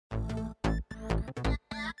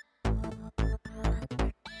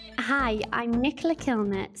Hi, I'm Nicola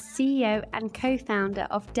Kilner, CEO and co-founder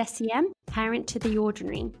of Deciem, parent to The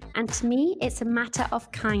Ordinary. And to me, it's a matter of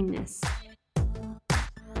kindness.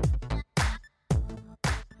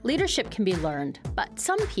 Leadership can be learned, but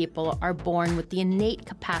some people are born with the innate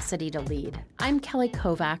capacity to lead. I'm Kelly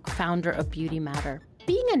Kovac, founder of Beauty Matter.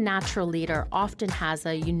 Being a natural leader often has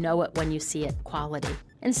a you know it when you see it quality.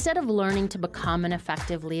 Instead of learning to become an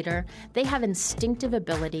effective leader, they have instinctive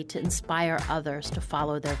ability to inspire others to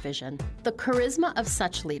follow their vision. The charisma of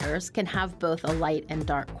such leaders can have both a light and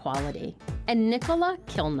dark quality. And Nicola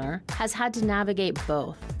Kilner has had to navigate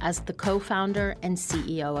both as the co-founder and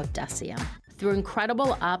CEO of Deciem. Through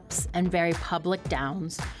incredible ups and very public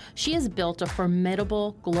downs, she has built a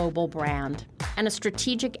formidable global brand and a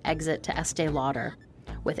strategic exit to Estee Lauder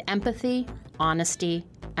with empathy, honesty,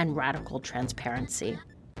 and radical transparency.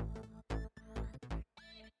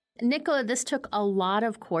 Nicola, this took a lot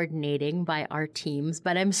of coordinating by our teams,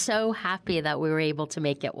 but I'm so happy that we were able to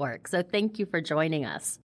make it work. So thank you for joining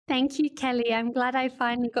us. Thank you, Kelly. I'm glad I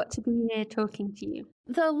finally got to be here talking to you.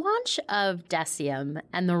 The launch of Deciem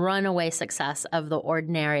and the runaway success of The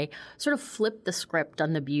Ordinary sort of flipped the script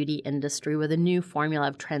on the beauty industry with a new formula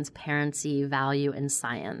of transparency, value, and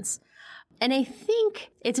science. And I think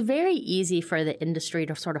it's very easy for the industry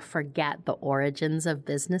to sort of forget the origins of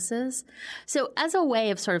businesses. So as a way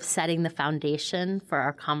of sort of setting the foundation for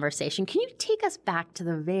our conversation, can you take us back to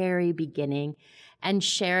the very beginning and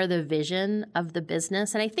share the vision of the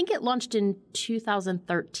business? And I think it launched in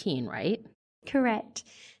 2013, right? Correct.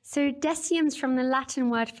 So Deciem's from the Latin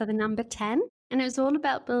word for the number 10. And it was all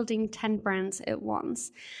about building 10 brands at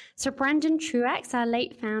once. So Brandon Truax, our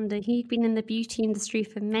late founder, he'd been in the beauty industry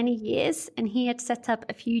for many years, and he had set up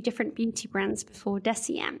a few different beauty brands before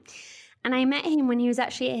Deciem. And I met him when he was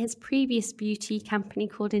actually at his previous beauty company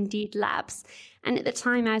called Indeed Labs. And at the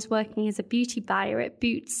time, I was working as a beauty buyer at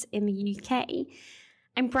Boots in the UK.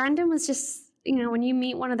 And Brandon was just, when you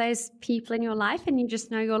meet one of those people in your life and you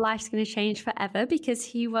just know your life's going to change forever, because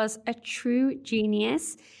he was a true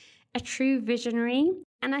genius, a true visionary.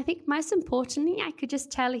 And I think most importantly, I could just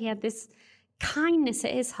tell he had this kindness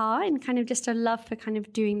at his heart and kind of just a love for kind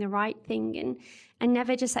of doing the right thing and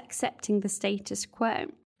never just accepting the status quo.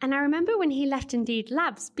 And I remember when he left Indeed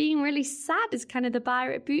Labs being really sad as kind of the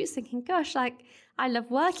buyer at Boots, thinking, gosh, I love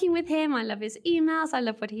working with him. I love his emails. I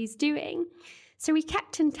love what he's doing. So we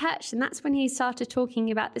kept in touch, and that's when he started talking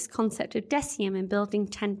about this concept of Deciem and building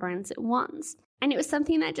 10 brands at once. And it was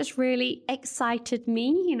something that just really excited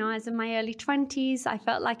me. I was in my early 20s. I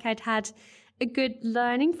felt like I'd had a good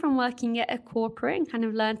learning from working at a corporate and kind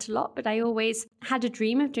of learned a lot, but I always had a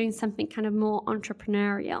dream of doing something kind of more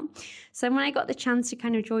entrepreneurial. So when I got the chance to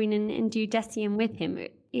kind of join and do Deciem with him,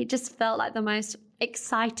 it just felt like the most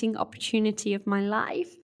exciting opportunity of my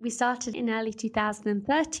life. We started in early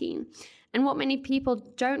 2013. And what many people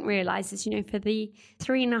don't realize is, for the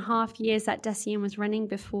 3.5 years that Deciem was running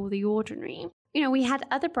before The Ordinary, we had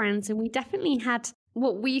other brands, and we definitely had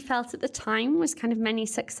what we felt at the time was kind of many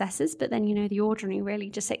successes. But then, The Ordinary really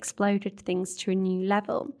just exploded things to a new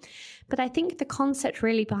level. But I think the concept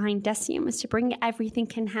really behind Deciem was to bring everything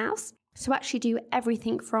in-house. So actually do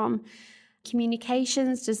everything from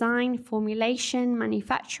communications, design, formulation,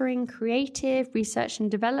 manufacturing, creative, research and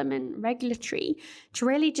development, regulatory, to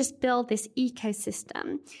really just build this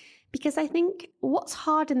ecosystem. Because I think what's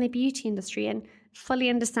hard in the beauty industry, and fully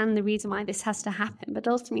understand the reason why this has to happen, but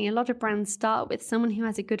ultimately a lot of brands start with someone who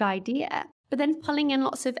has a good idea, but then pulling in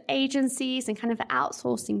lots of agencies and kind of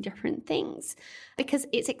outsourcing different things because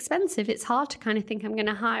it's expensive. It's hard to kind of think I'm going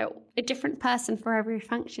to hire a different person for every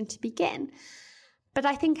function to begin. But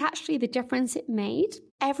I think actually the difference it made,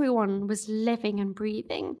 everyone was living and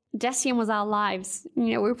breathing. Deciem was our lives.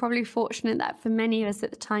 We were probably fortunate that for many of us at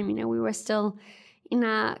the time, we were still in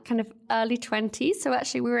our kind of early 20s. So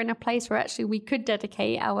actually we were in a place where actually we could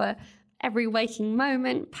dedicate our every waking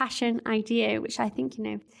moment, passion, idea, which I think,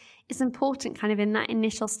 is important kind of in that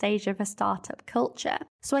initial stage of a startup culture.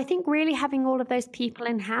 So I think really having all of those people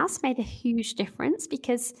in-house made a huge difference,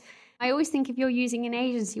 because I always think if you're using an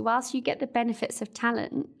agency, whilst you get the benefits of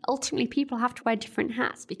talent, ultimately people have to wear different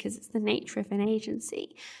hats because it's the nature of an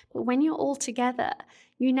agency. But when you're all together,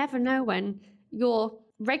 you never know when your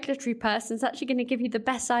regulatory person is actually going to give you the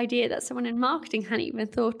best idea that someone in marketing hadn't even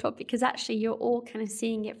thought of, because actually you're all kind of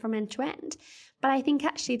seeing it from end to end. But I think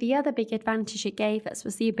actually the other big advantage it gave us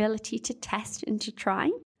was the ability to test and to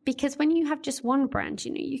try. Because when you have just one brand,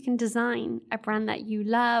 you can design a brand that you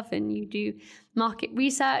love and you do market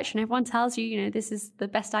research and everyone tells you, this is the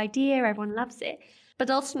best idea, everyone loves it.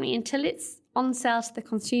 But ultimately, until it's on sale to the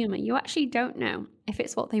consumer, you actually don't know if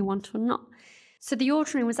it's what they want or not. So The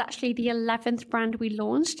Ordinary was actually the 11th brand we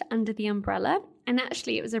launched under the umbrella. And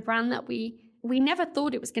actually it was a brand that we never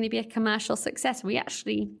thought it was going to be a commercial success. We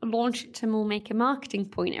actually launched it to more make a marketing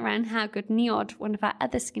point around how good Niod, one of our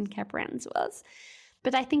other skincare brands, was.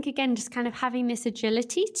 But I think, again, just kind of having this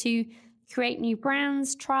agility to create new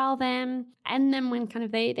brands, trial them, and then when kind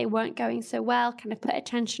of they weren't going so well, kind of put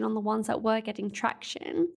attention on the ones that were getting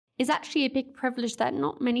traction is actually a big privilege that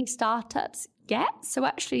not many startups get. So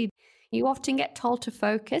actually, you often get told to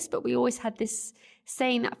focus, but we always had this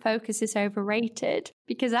saying that focus is overrated,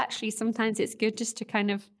 because actually sometimes it's good just to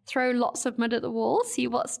kind of throw lots of mud at the wall, see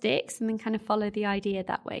what sticks, and then kind of follow the idea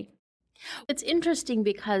that way. It's interesting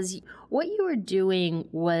because what you were doing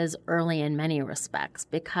was early in many respects,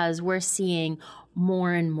 because we're seeing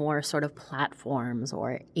more and more sort of platforms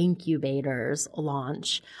or incubators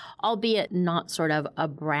launch, albeit not sort of a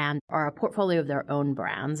brand or a portfolio of their own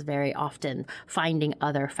brands, very often finding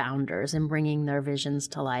other founders and bringing their visions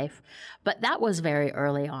to life. But that was very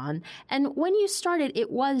early on. And when you started,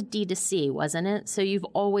 it was D2C, wasn't it? So you've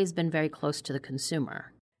always been very close to the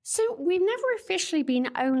consumer. So we've never officially been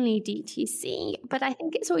only DTC, but I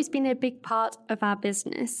think it's always been a big part of our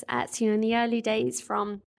business. So, in the early days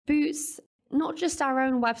from Boots, not just our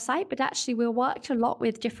own website, but actually we worked a lot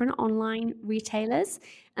with different online retailers.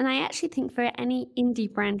 And I actually think for any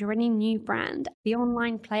indie brand or any new brand, the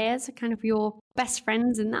online players are kind of your best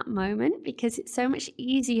friends in that moment, because it's so much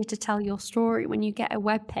easier to tell your story when you get a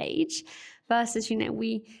web page versus,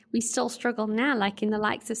 we still struggle now, like in the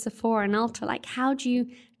likes of Sephora and Ulta, like how do you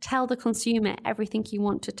tell the consumer everything you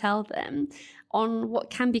want to tell them on what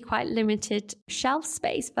can be quite limited shelf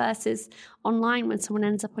space versus online when someone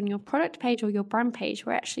ends up on your product page or your brand page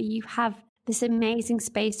where actually you have this amazing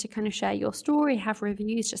space to kind of share your story, have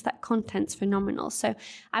reviews, just that content's phenomenal. So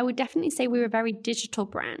I would definitely say we're a very digital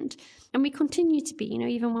brand, and we continue to be,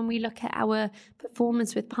 even when we look at our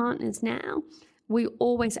performance with partners now, we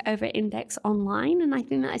always over-index online. And I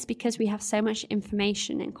think that is because we have so much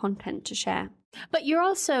information and content to share. But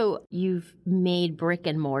you've made brick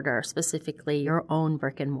and mortar, specifically your own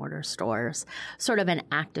brick and mortar stores, sort of an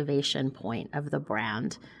activation point of the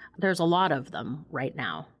brand. There's a lot of them right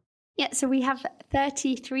now. Yeah, so we have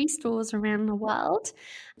 33 stores around the world,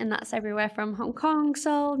 and that's everywhere from Hong Kong,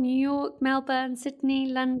 Seoul, New York, Melbourne, Sydney,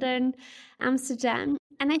 London, Amsterdam.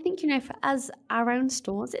 And I think, for us, our own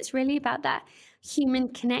stores, it's really about that human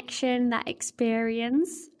connection, that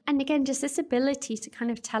experience. And again, just this ability to kind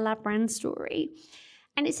of tell our brand story.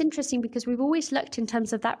 And it's interesting because we've always looked in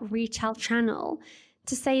terms of that retail channel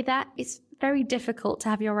to say that it's very difficult to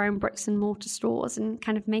have your own bricks and mortar stores and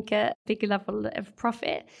kind of make a big level of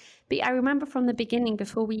profit. But I remember from the beginning,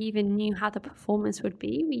 before we even knew how the performance would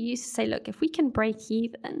be, we used to say, look, if we can break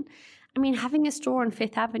even, having a store on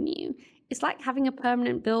Fifth Avenue, it's like having a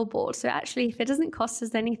permanent billboard. So actually, if it doesn't cost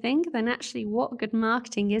us anything, then actually what good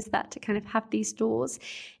marketing is that to kind of have these stores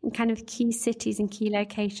in kind of key cities and key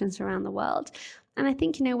locations around the world? And I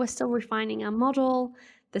think, we're still refining our model,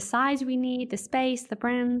 the size we need, the space, the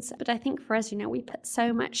brands. But I think for us, we put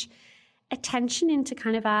so much attention into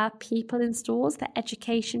kind of our people in stores, the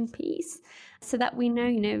education piece, so that we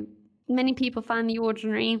know, many people find The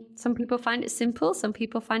Ordinary. Some people find it simple. Some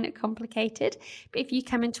people find it complicated. But if you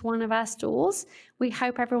come into one of our stores, we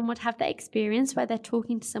hope everyone would have that experience where they're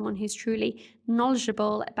talking to someone who's truly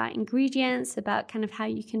knowledgeable about ingredients, about kind of how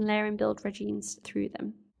you can layer and build regimes through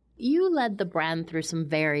them. You led the brand through some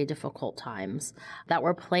very difficult times that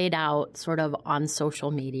were played out sort of on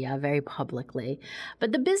social media very publicly.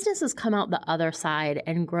 But the business has come out the other side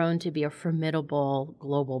and grown to be a formidable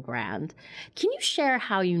global brand. Can you share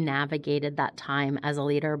how you navigated that time as a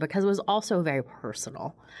leader? Because it was also very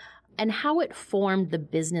personal. And how it formed the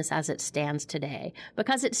business as it stands today.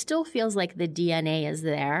 Because it still feels like the DNA is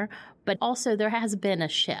there, but also there has been a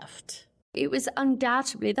shift. It was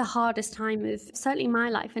undoubtedly the hardest time of certainly my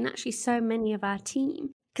life and actually so many of our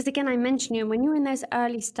team. Because again, I mentioned, when you're in those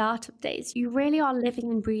early startup days, you really are living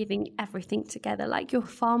and breathing everything together. Like you're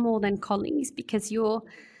far more than colleagues because you're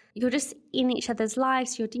just in each other's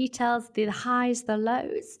lives, your details, the highs, the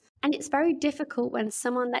lows. And it's very difficult when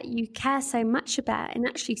someone that you care so much about, and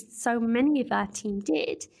actually so many of our team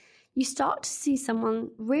did, you start to see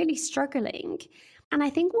someone really struggling. And I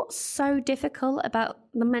think what's so difficult about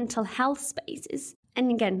the mental health space is, and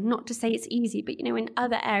again, not to say it's easy, but in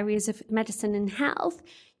other areas of medicine and health,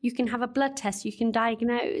 you can have a blood test, you can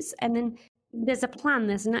diagnose, and then there's a plan,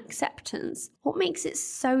 there's an acceptance. What makes it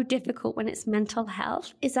so difficult when it's mental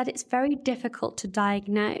health is that it's very difficult to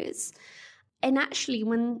diagnose. And actually,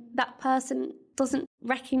 when that person doesn't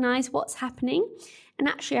recognize what's happening, and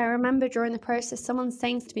actually I remember during the process, someone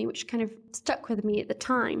saying to me, which kind of stuck with me at the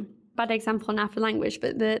time, bad example now for language,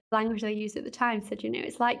 but the language they used at the time said,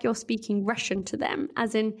 it's like you're speaking Russian to them,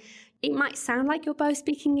 as in it might sound like you're both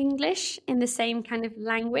speaking English in the same kind of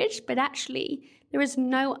language, but actually there is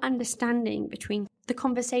no understanding between the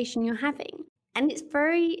conversation you're having. And it's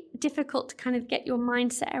very difficult to kind of get your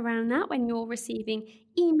mindset around that when you're receiving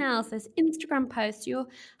emails, there's Instagram posts, you're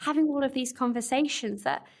having all of these conversations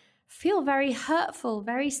that feel very hurtful,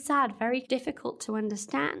 very sad, very difficult to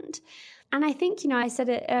understand. And I think, I said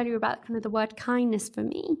it earlier about kind of the word kindness for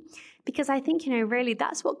me, because I think, really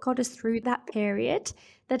that's what got us through that period,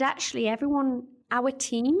 that actually everyone, our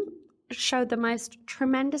team, showed the most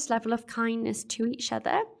tremendous level of kindness to each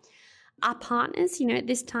other. Our partners, at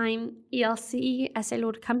this time, ELC, Estée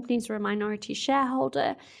Lauder Companies were a minority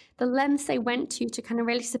shareholder. The lengths they went to kind of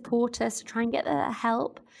really support us, to try and get their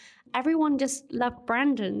help. Everyone just loved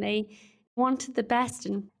Brandon. They wanted the best.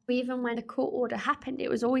 And even when a court order happened, it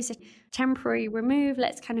was always a temporary remove.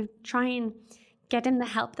 Let's kind of try and get him the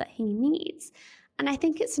help that he needs. And I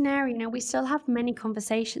think it's an area, we still have many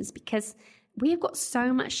conversations because we've got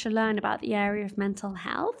so much to learn about the area of mental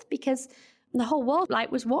health, because the whole world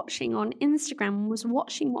was watching on Instagram, was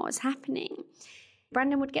watching what was happening.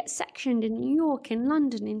 Brandon would get sectioned in New York, in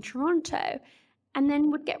London, in Toronto, and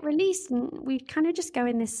then would get released, and we'd kind of just go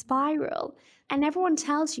in this spiral. And everyone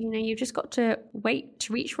tells you, you've just got to wait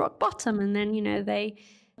to reach rock bottom, and then,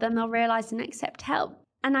 then they'll realize and accept help.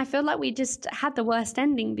 And I feel like we just had the worst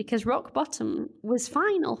ending because rock bottom was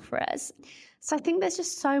final for us. So I think there's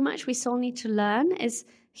just so much we still need to learn as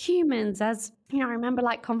humans. As I remember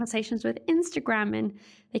conversations with Instagram, and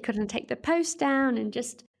they couldn't take the post down, and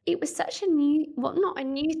just it was such a new, well, not a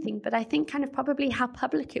new thing, but I think kind of probably how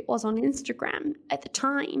public it was on Instagram at the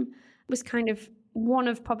time was kind of one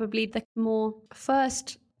of probably the more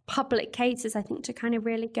first public cases, I think, to kind of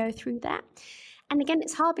really go through that. And again,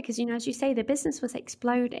 it's hard because, as you say, the business was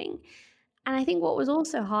exploding. And I think what was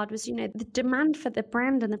also hard was, the demand for the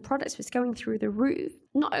brand and the products was going through the roof,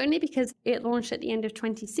 not only because it launched at the end of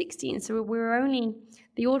 2016. So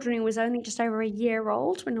the ordering was only just over a year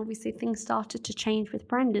old when obviously things started to change with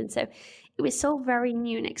Brandon. So it was still very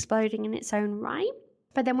new and exploding in its own right.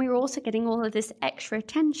 But then we were also getting all of this extra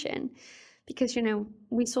attention because,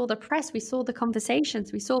 we saw the press, we saw the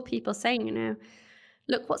conversations, we saw people saying,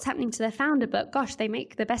 look what's happening to their founder, but gosh, they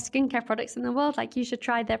make the best skincare products in the world. You should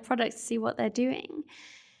try their products to see what they're doing.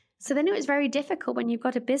 So then it was very difficult when you've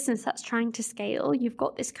got a business that's trying to scale. You've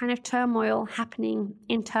got this kind of turmoil happening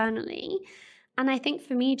internally. And I think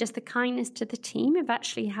for me, just the kindness to the team of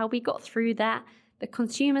actually how we got through that, the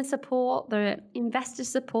consumer support, the investor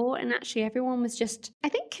support, and actually everyone was just, I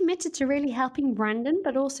think, committed to really helping Brandon,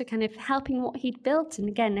 but also kind of helping what he'd built. And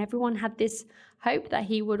again, everyone had this hope that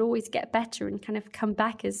he would always get better and kind of come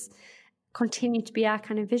back as continue to be our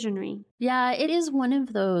kind of visionary. Yeah, it is one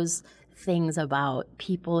of those things about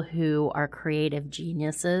people who are creative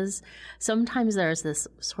geniuses. Sometimes there's this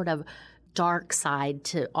sort of dark side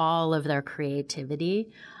to all of their creativity.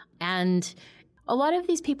 And a lot of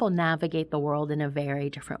these people navigate the world in a very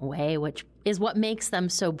different way, which is what makes them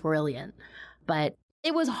so brilliant. But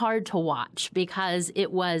it was hard to watch because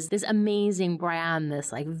it was this amazing brand,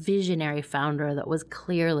 this visionary founder that was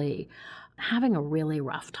clearly having a really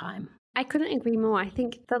rough time. I couldn't agree more. I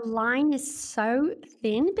think the line is so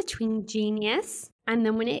thin between genius and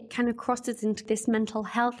then when it kind of crosses into this mental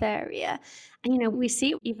health area. And, we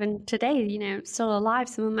see even today, still alive,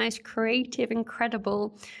 some of the most creative,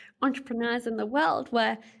 incredible entrepreneurs in the world,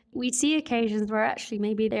 where we see occasions where actually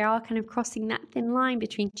maybe they are kind of crossing that thin line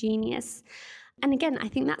between genius. And again, I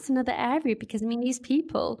think that's another area because, these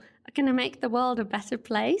people are going to make the world a better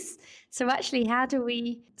place. So actually, how do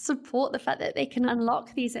we support the fact that they can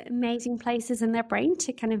unlock these amazing places in their brain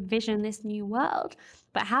to kind of vision this new world?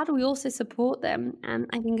 But how do we also support them?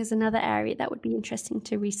 I think is another area that would be interesting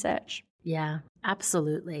to research. Yeah,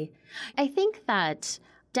 absolutely. I think that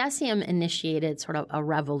Deciem initiated sort of a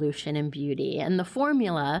revolution in beauty, and the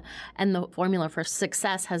formula for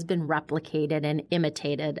success has been replicated and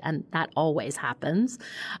imitated, and that always happens.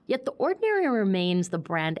 Yet The Ordinary remains the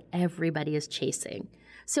brand everybody is chasing.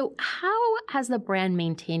 So how has the brand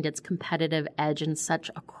maintained its competitive edge in such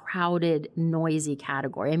a crowded, noisy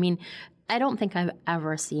category? I don't think I've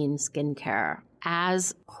ever seen skincare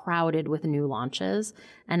as crowded with new launches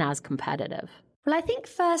and as competitive. Well, I think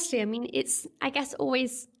firstly, it's,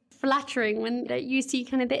 always flattering when you see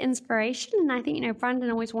kind of the inspiration. And I think, Brandon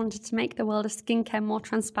always wanted to make the world of skincare more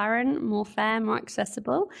transparent, more fair, more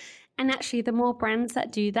accessible. And actually, the more brands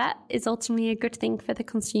that do that is ultimately a good thing for the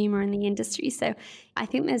consumer and the industry. So I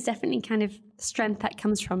think there's definitely kind of strength that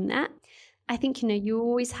comes from that. I think, you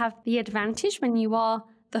always have the advantage when you are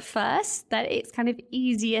the first, that it's kind of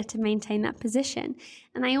easier to maintain that position.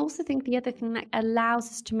 And I also think the other thing that allows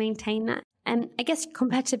us to maintain that, and I guess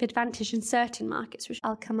competitive advantage in certain markets, which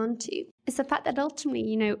I'll come on to, is the fact that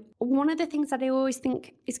ultimately, one of the things that I always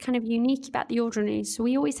think is kind of unique about The Ordinary, so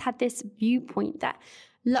we always had this viewpoint that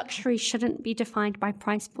luxury shouldn't be defined by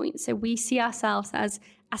price points. So we see ourselves as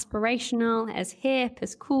aspirational, as hip,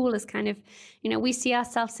 as cool, as kind of, we see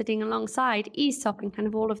ourselves sitting alongside Aesop and kind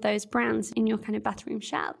of all of those brands in your kind of bathroom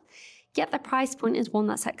shelf. Yet the price point is one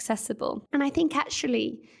that's accessible. And I think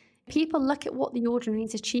actually people look at what The Ordinary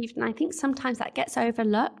has achieved, and I think sometimes that gets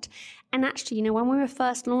overlooked. And actually, when we were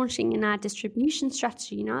first launching in our distribution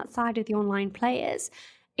strategy, outside of the online players,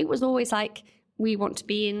 it was always like, we want to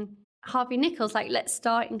be in Harvey Nichols, like let's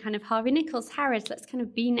start in kind of Harvey Nichols, Harrods, let's kind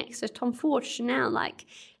of be next to Tom Ford, Chanel, like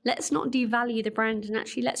let's not devalue the brand, and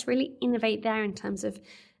actually let's really innovate there in terms of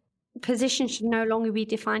position should no longer be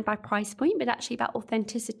defined by price point, but actually about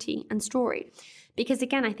authenticity and story. Because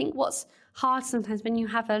again, I think what's hard sometimes when you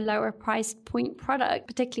have a lower price point product,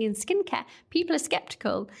 particularly in skincare, people are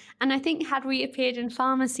skeptical. And I think had we appeared in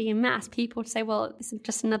pharmacy and mass, people would say, well, this is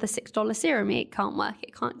just another $6 serum. It can't work.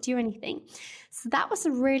 It can't do anything. So that was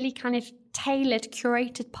a really kind of tailored,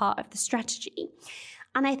 curated part of the strategy.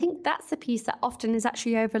 And I think that's the piece that often is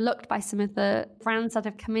actually overlooked by some of the brands that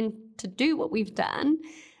have come in to do what we've done.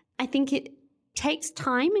 I think it takes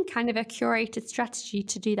time and kind of a curated strategy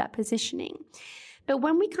to do that positioning. But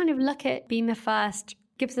when we kind of look at being the first,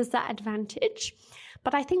 gives us that advantage.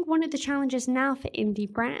 But I think one of the challenges now for indie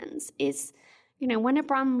brands is, when a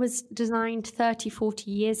brand was designed 30, 40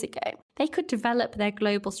 years ago, they could develop their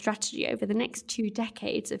global strategy over the next 2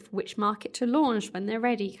 decades of which market to launch when they're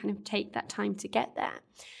ready, kind of take that time to get there.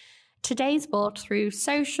 Today's world, through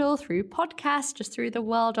social, through podcasts, just through the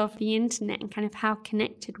world of the internet and kind of how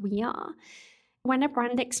connected we are, when a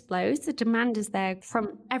brand explodes, the demand is there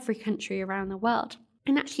from every country around the world.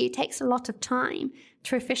 And actually, it takes a lot of time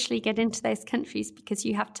to officially get into those countries because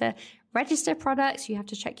you have to register products, you have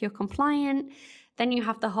to check you're compliant, then you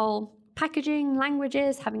have the whole packaging,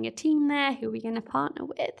 languages, having a team there, who are we going to partner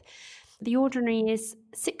with? The Ordinary is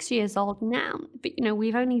 6 years old now, but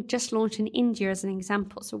we've only just launched in India as an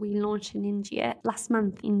example. So we launched in India last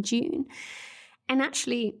month in June. And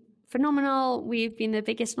actually, phenomenal. We've been the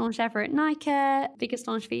biggest launch ever at Nykaa, biggest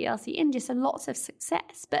launch for ELC India, so lots of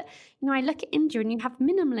success. But, I look at India and you have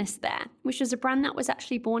Minimalist there, which is a brand that was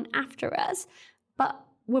actually born after us, but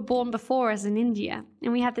were born before us in India.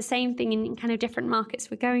 And we have the same thing in kind of different markets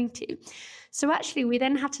we're going to. So actually, we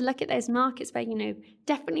then had to look at those markets where,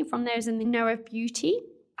 definitely from those in the know of beauty,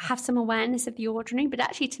 have some awareness of The Ordinary, but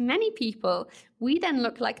actually to many people, we then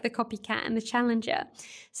look like the copycat and the challenger.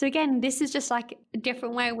 So again, this is just like a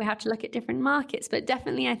different way we have to look at different markets, but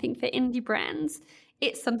definitely I think for indie brands,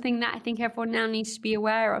 it's something that I think everyone now needs to be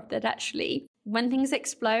aware of, that actually when things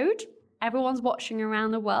explode, everyone's watching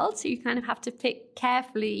around the world. So you kind of have to pick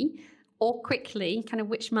carefully or quickly kind of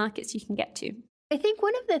which markets you can get to. I think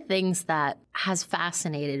one of the things that has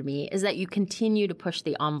fascinated me is that you continue to push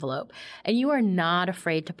the envelope and you are not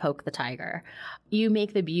afraid to poke the tiger. You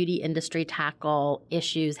make the beauty industry tackle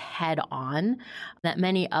issues head on that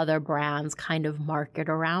many other brands kind of market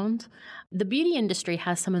around. The beauty industry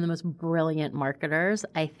has some of the most brilliant marketers,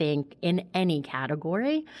 I think, in any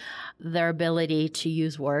category. Their ability to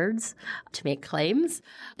use words to make claims.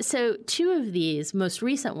 So 2 of these most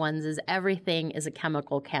recent ones is Everything is a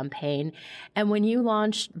Chemical campaign. And when you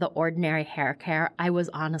launched The Ordinary Hair Care, I was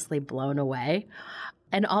honestly blown away.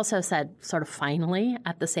 And also said sort of finally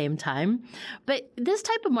at the same time. But this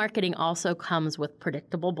type of marketing also comes with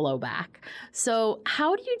predictable blowback. So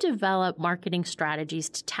how do you develop marketing strategies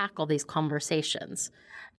to tackle these conversations?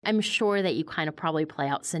 I'm sure that you kind of probably play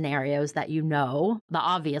out scenarios that the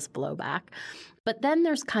obvious blowback. But then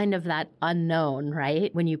there's kind of that unknown,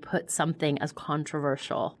 right? When you put something as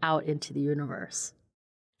controversial out into the universe.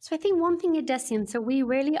 So I think one thing at Deciem, so we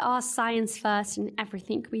really are science first in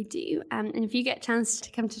everything we do. And if you get a chance to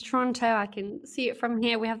come to Toronto, I can see it from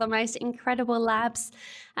here. We have the most incredible labs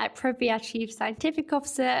at Privy, our Chief Scientific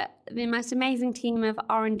Officer, the most amazing team of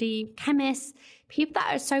R&D chemists, people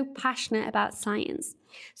that are so passionate about science.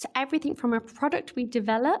 So everything from a product we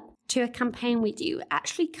develop to a campaign we do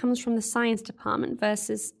actually comes from the science department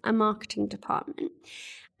versus a marketing department.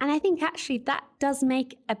 And I think actually that does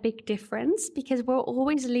make a big difference because we're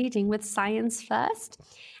always leading with science first.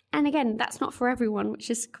 And again, that's not for everyone, which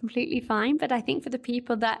is completely fine. But I think for the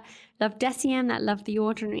people that love Deciem, that love The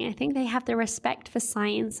Ordinary, I think they have the respect for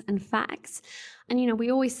science and facts. And, we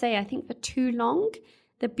always say, I think for too long,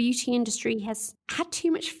 the beauty industry has had too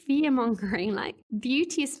much fear mongering. Like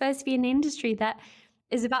beauty is supposed to be an industry that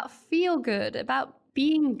is about feel good, about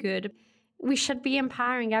being good. We should be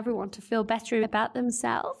empowering everyone to feel better about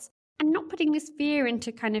themselves and not putting this fear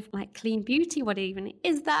into kind of like clean beauty. What even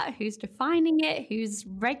is that? Who's defining it? Who's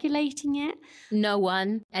regulating it? No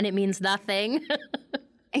one, and it means nothing.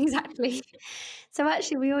 Exactly. So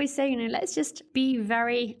actually, we always say, let's just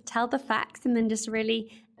tell the facts and then just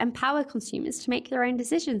really empower consumers to make their own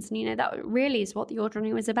decisions. And, that really is what the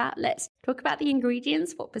ordering was about. Let's talk about the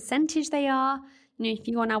ingredients, what percentage they are. If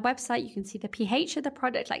you go on our website, you can see the pH of the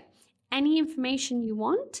product, like any information you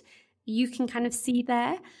want, you can kind of see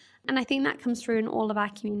there. And I think that comes through in all of our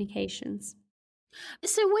communications.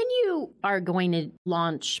 So when you are going to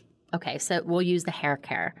launch, okay, so we'll use the hair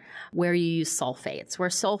care where you use sulfates, where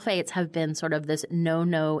sulfates have been sort of this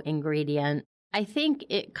no ingredient. I think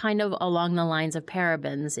it kind of along the lines of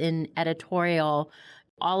parabens in editorial,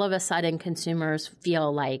 all of a sudden consumers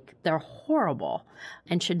feel like they're horrible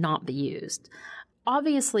and should not be used.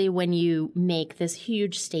 Obviously, when you make this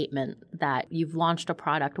huge statement that you've launched a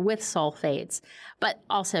product with sulfates, but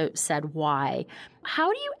also said why,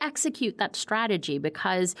 how do you execute that strategy?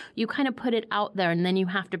 Because you kind of put it out there and then you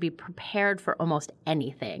have to be prepared for almost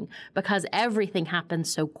anything because everything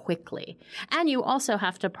happens so quickly. And you also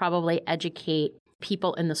have to probably educate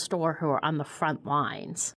people in the store who are on the front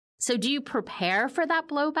lines. So do you prepare for that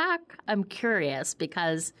blowback? I'm curious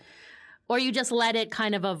or you just let it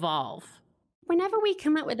kind of evolve? Whenever we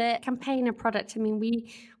come up with a campaign or product,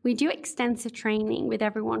 we do extensive training with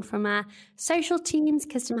everyone from our social teams,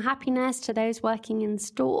 customer happiness, to those working in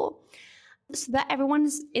store, so that everyone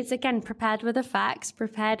is again prepared with the facts,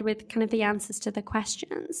 prepared with kind of the answers to the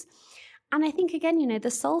questions. And I think again, the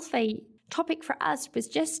sulfate topic for us was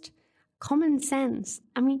just common sense.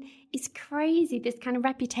 It's crazy, this kind of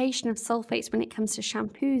reputation of sulfates when it comes to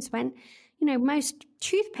shampoos, when most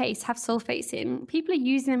toothpaste have sulfates in. People are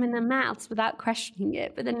using them in their mouths without questioning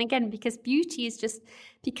it. But then again, because beauty has just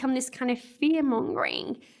become this kind of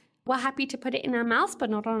fear-mongering, we're happy to put it in our mouths, but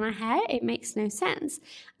not on our hair. It makes no sense.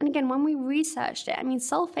 And again, when we researched it,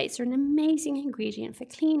 sulfates are an amazing ingredient for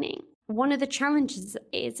cleaning. One of the challenges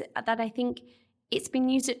is that I think it's been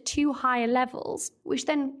used at too high levels, which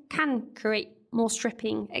then can create more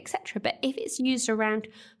stripping, etc. But if it's used around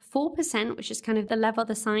 4%, which is kind of the level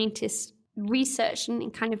the scientists researched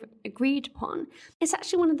and kind of agreed upon, it's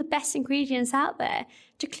actually one of the best ingredients out there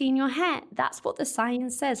to clean your hair. That's what the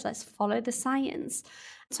science says. Let's follow the science.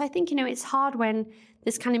 So I think, it's hard when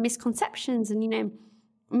there's kind of misconceptions and,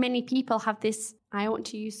 many people have this, I want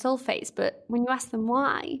to use sulfates, but when you ask them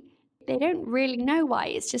why, they don't really know why.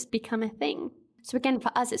 It's just become a thing. So again,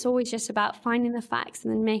 for us, it's always just about finding the facts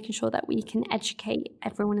and then making sure that we can educate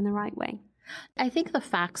everyone in the right way. I think the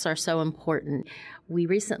facts are so important. We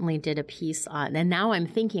recently did a piece on, and now I'm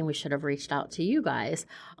thinking we should have reached out to you guys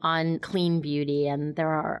on clean beauty. And there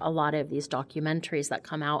are a lot of these documentaries that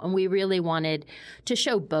come out, and we really wanted to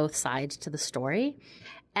show both sides to the story.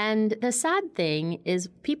 And the sad thing is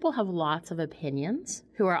people have lots of opinions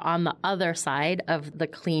who are on the other side of the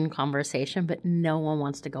clean conversation, but no one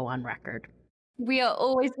wants to go on record. We are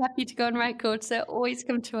always happy to go on record, so always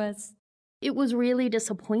come to us. It was really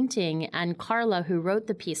disappointing. And Carla, who wrote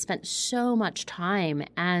the piece, spent so much time.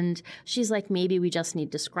 And she's like, maybe we just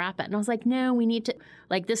need to scrap it. And I was like, no, we need to,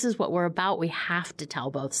 this is what we're about. We have to tell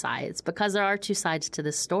both sides because there are two sides to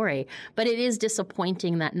this story. But it is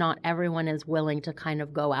disappointing that not everyone is willing to kind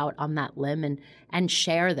of go out on that limb and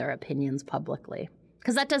share their opinions publicly,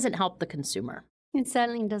 because that doesn't help the consumer. It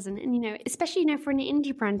certainly doesn't. And, especially, for an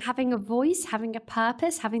indie brand, having a voice, having a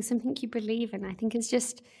purpose, having something you believe in, I think is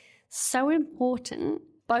just so important,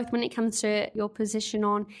 both when it comes to your position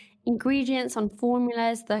on ingredients, on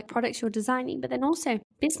formulas, the products you're designing, but then also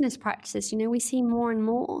business practices. We see more and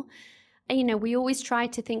more. We always try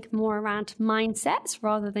to think more around mindsets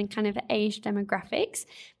rather than kind of age demographics.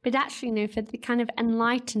 But actually, for the kind of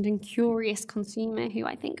enlightened and curious consumer, who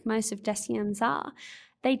I think most of Deciems are,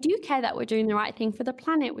 they do care that we're doing the right thing for the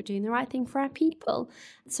planet, we're doing the right thing for our people.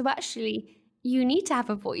 So actually, you need to have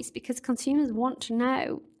a voice because consumers want to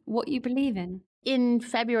know what you believe in. In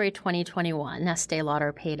February 2021, Estee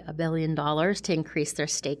Lauder paid $1 billion to increase their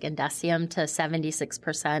stake in Deciem to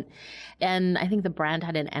 76%. And I think the brand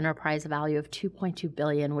had an enterprise value of $2.2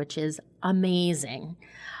 billion, which is amazing.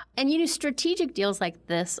 And strategic deals like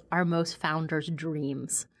this are most founders'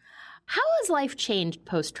 dreams. How has life changed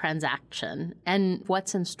post-transaction and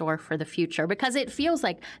what's in store for the future? Because it feels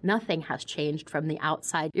like nothing has changed from the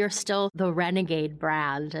outside. You're still the renegade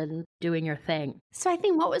brand and doing your thing. So I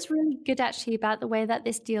think what was really good actually about the way that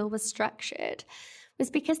this deal was structured was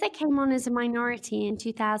because they came on as a minority in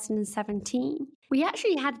 2017. We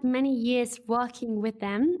actually had many years working with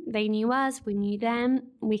them. They knew us, we knew them,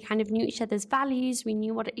 we kind of knew each other's values, we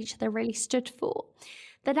knew what each other really stood for.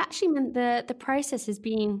 That actually meant the process has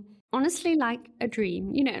been honestly like a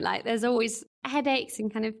dream. Like there's always headaches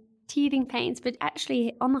and kind of teething pains, but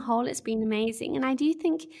actually on the whole, it's been amazing. And I do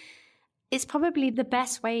think it's probably the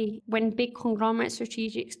best way when big conglomerate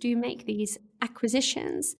strategics do make these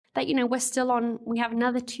acquisitions that, we're still on, we have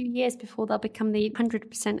another 2 years before they'll become the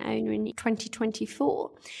 100% owner in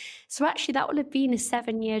 2024. So actually that will have been a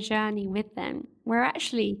 7-year journey with them where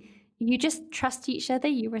actually you just trust each other,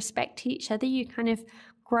 you respect each other, you kind of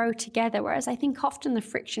grow together. Whereas I think often the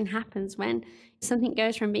friction happens when something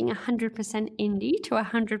goes from being 100% indie to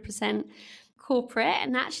 100% corporate,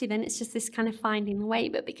 and actually then it's just this kind of finding the way.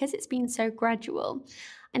 But because it's been so gradual,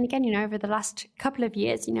 and again, over the last couple of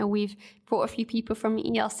years, we've brought a few people from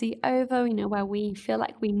ELC over, where we feel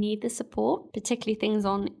like we need the support, particularly things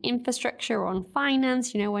on infrastructure, on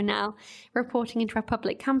finance. We're now reporting into a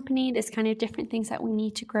public company. There's kind of different things that we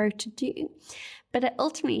need to grow to do. But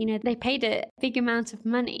ultimately, they paid a big amount of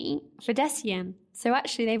money for Deciem. So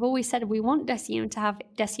actually, they've always said, we want Deciem to have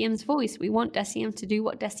Deciem's voice. We want Deciem to do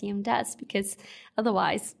what Deciem does, because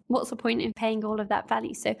otherwise, what's the point in paying all of that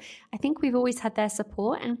value? So I think we've always had their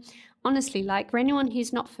support. And honestly, like for anyone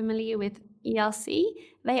who's not familiar with ELC,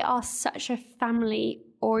 they are such a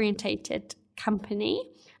family-orientated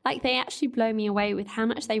company. Like they actually blow me away with how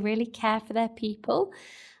much they really care for their people.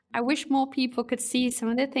 I wish more people could see some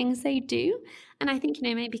of the things they do. And I think,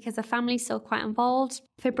 maybe because the family's still quite involved.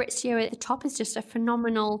 Fabrizio at the top is just a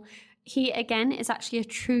phenomenal, he again is actually a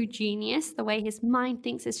true genius. The way his mind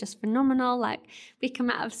thinks is just phenomenal. Like we come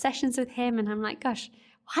out of sessions with him and I'm like, gosh,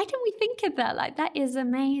 why didn't we think of that? Like that is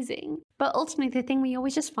amazing. But ultimately the thing we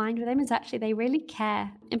always just find with them is actually they really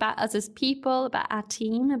care about us as people, about our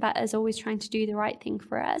team, about us always trying to do the right thing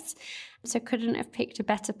for us. So couldn't have picked a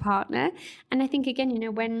better partner. And I think again,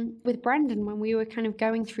 when with Brandon, when we were kind of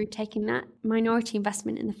going through taking that minority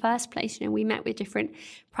investment in the first place, we met with different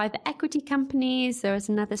private equity companies. There was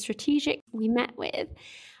another strategic we met with.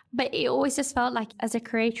 But it always just felt like as a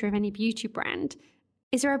creator of any beauty brand,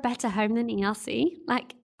 is there a better home than ELC?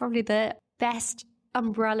 Like probably the best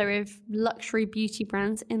umbrella of luxury beauty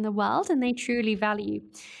brands in the world. And they truly value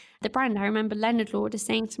the brand. I remember Leonard Lauder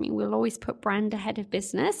saying to me, we'll always put brand ahead of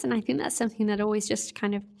business. And I think that's something that always just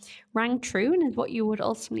kind of rang true and is what you would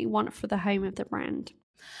ultimately want for the home of the brand.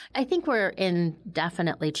 I think we're in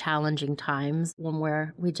definitely challenging times when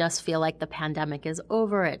we just feel like the pandemic is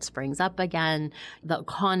over, it springs up again. The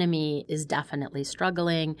economy is definitely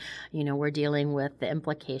struggling. We're dealing with the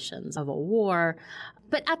implications of a war.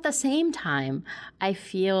 But at the same time, I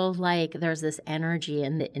feel like there's this energy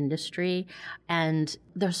in the industry and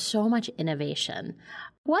there's so much innovation.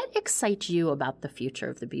 What excites you about the future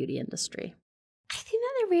of the beauty industry? I think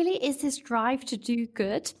that there really is this drive to do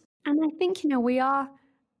good. And I think,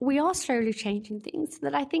 we are slowly changing things,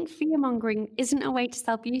 that I think fear-mongering isn't a way to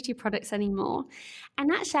sell beauty products anymore.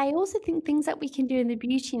 And actually, I also think things that we can do in the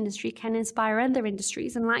beauty industry can inspire other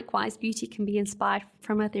industries. And likewise, beauty can be inspired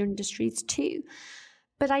from other industries too.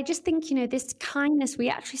 But I just think, this kindness we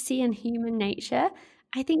actually see in human nature,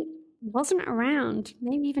 I think wasn't around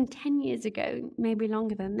maybe even 10 years ago, maybe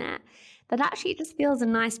longer than that. That actually just feels a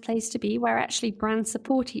nice place to be, where actually brands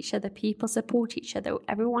support each other, people support each other.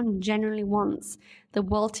 Everyone generally wants the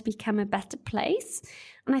world to become a better place.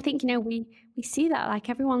 And I think, we see that, like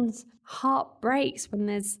everyone's heart breaks when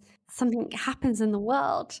there's something happens in the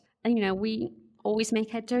world. And, we always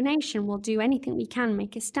make a donation. We'll do anything we can,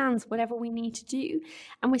 make a stand, whatever we need to do.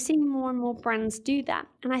 And we're seeing more and more brands do that.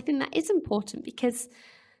 And I think that is important because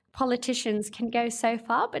politicians can go so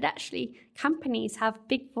far, but actually companies have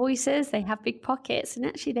big voices, they have big pockets, and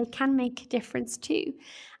actually they can make a difference too.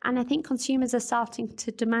 And I think consumers are starting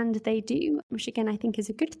to demand they do, which again I think is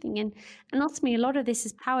a good thing. And ultimately a lot of this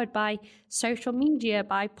is powered by social media,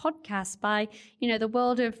 by podcasts, by, the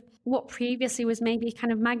world of what previously was maybe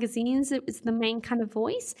kind of magazines, it was the main kind of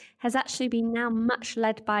voice, has actually been now much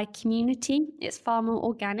led by community. It's far more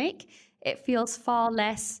organic. It feels far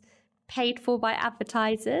less paid for by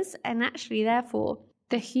advertisers, and actually therefore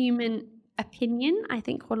the human opinion I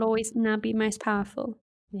think will always now be most powerful.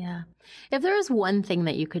 Yeah. If there was one thing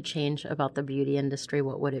that you could change about the beauty industry,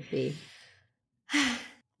 what would it be?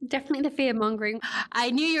 Definitely the fear mongering.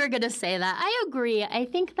 I knew you were going to say that. I agree. I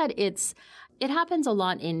think that it happens a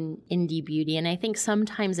lot in indie beauty, and I think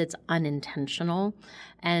sometimes it's unintentional,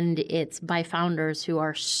 and it's by founders who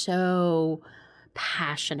are so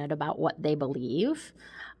passionate about what they believe,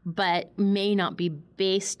 but may not be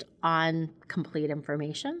based on complete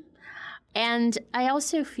information. And I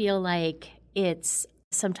also feel like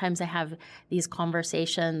sometimes I have these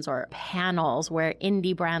conversations or panels where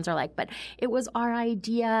indie brands are like, but it was our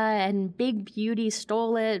idea and Big Beauty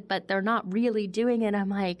stole it, but they're not really doing it. I'm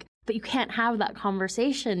like, but you can't have that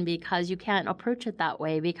conversation because you can't approach it that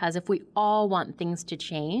way. Because if we all want things to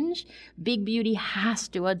change, Big Beauty has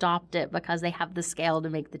to adopt it because they have the scale to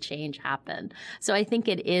make the change happen. So I think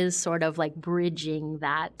it is sort of like bridging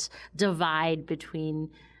that divide between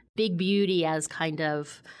Big Beauty as kind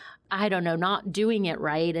of, I don't know, not doing it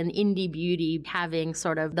right, and indie beauty having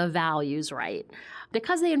sort of the values right,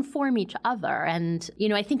 because they inform each other. And,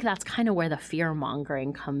 I think that's kind of where the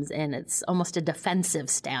fear-mongering comes in. It's almost a defensive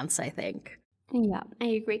stance, I think. Yeah, I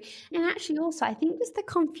agree. And actually also, I think there's the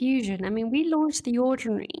confusion. I mean, we launched The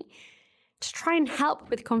Ordinary to try and help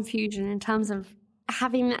with confusion in terms of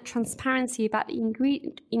having that transparency about the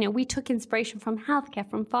ingredient. We took inspiration from healthcare,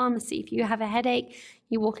 from pharmacy. If you have a headache,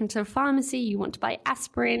 you walk into a pharmacy, you want to buy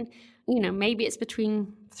aspirin, maybe it's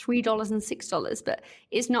between $3 and $6, but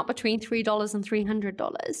it's not between $3 and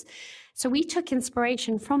 $300. So we took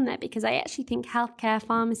inspiration from that because I actually think healthcare,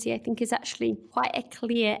 pharmacy, I think is actually quite a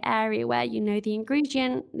clear area where you know the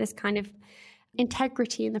ingredient, there's kind of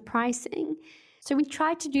integrity in the pricing. So we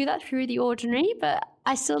tried to do that through The Ordinary, but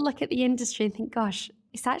I still look at the industry and think, gosh,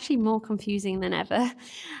 it's actually more confusing than ever.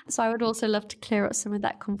 So I would also love to clear up some of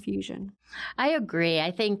that confusion. I agree. I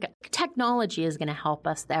think technology is going to help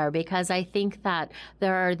us there because I think that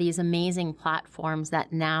there are these amazing platforms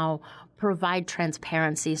that now provide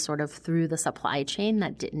transparency sort of through the supply chain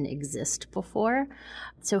that didn't exist before.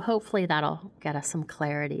 So hopefully that'll get us some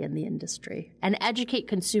clarity in the industry and educate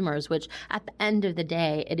consumers, which at the end of the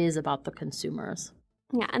day, it is about the consumers.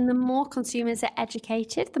 Yeah, and the more consumers are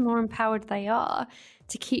educated, the more empowered they are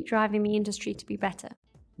to keep driving the industry to be better.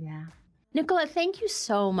 Yeah. Nicola, thank you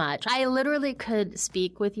so much. I literally could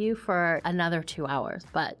speak with you for another 2 hours,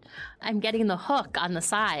 but I'm getting the hook on the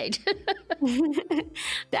side.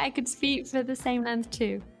 I could speak for the same length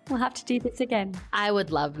too. We'll have to do this again. I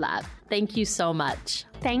would love that. Thank you so much.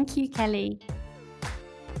 Thank you, Kelly.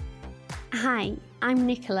 Hi, I'm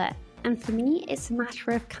Nicola, and for me, it's a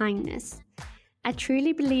matter of kindness. I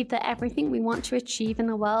truly believe that everything we want to achieve in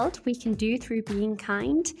the world, we can do through being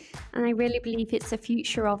kind. And I really believe it's the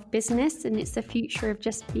future of business and it's the future of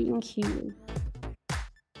just being human.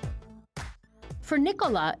 For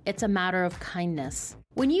Nicola, it's a matter of kindness.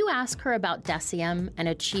 When you ask her about Deciem and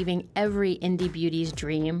achieving every indie beauty's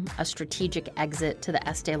dream, a strategic exit to the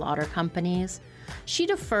Estee Lauder companies, she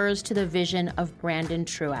defers to the vision of Brandon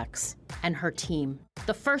Truex and her team,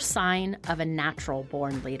 the first sign of a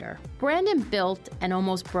natural-born leader. Brandon built and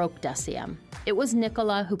almost broke Deciem. It was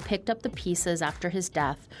Nicola who picked up the pieces after his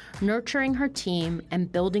death, nurturing her team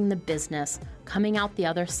and building the business, coming out the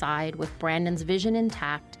other side with Brandon's vision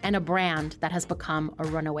intact and a brand that has become a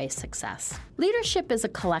runaway success. Leadership is a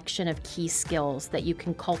collection of key skills that you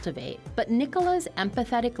can cultivate, but Nicola's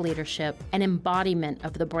empathetic leadership and embodiment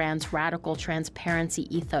of the brand's radical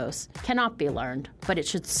transparency ethos cannot be learned, but it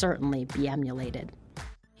should certainly be emulated.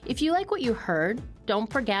 If you like what you heard,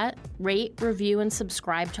 don't forget, rate, review, and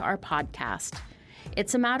subscribe to our podcast.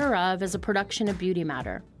 It's a Matter of is a production of Beauty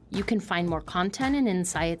Matter. You can find more content and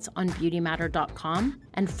insights on beautymatter.com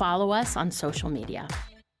and follow us on social media.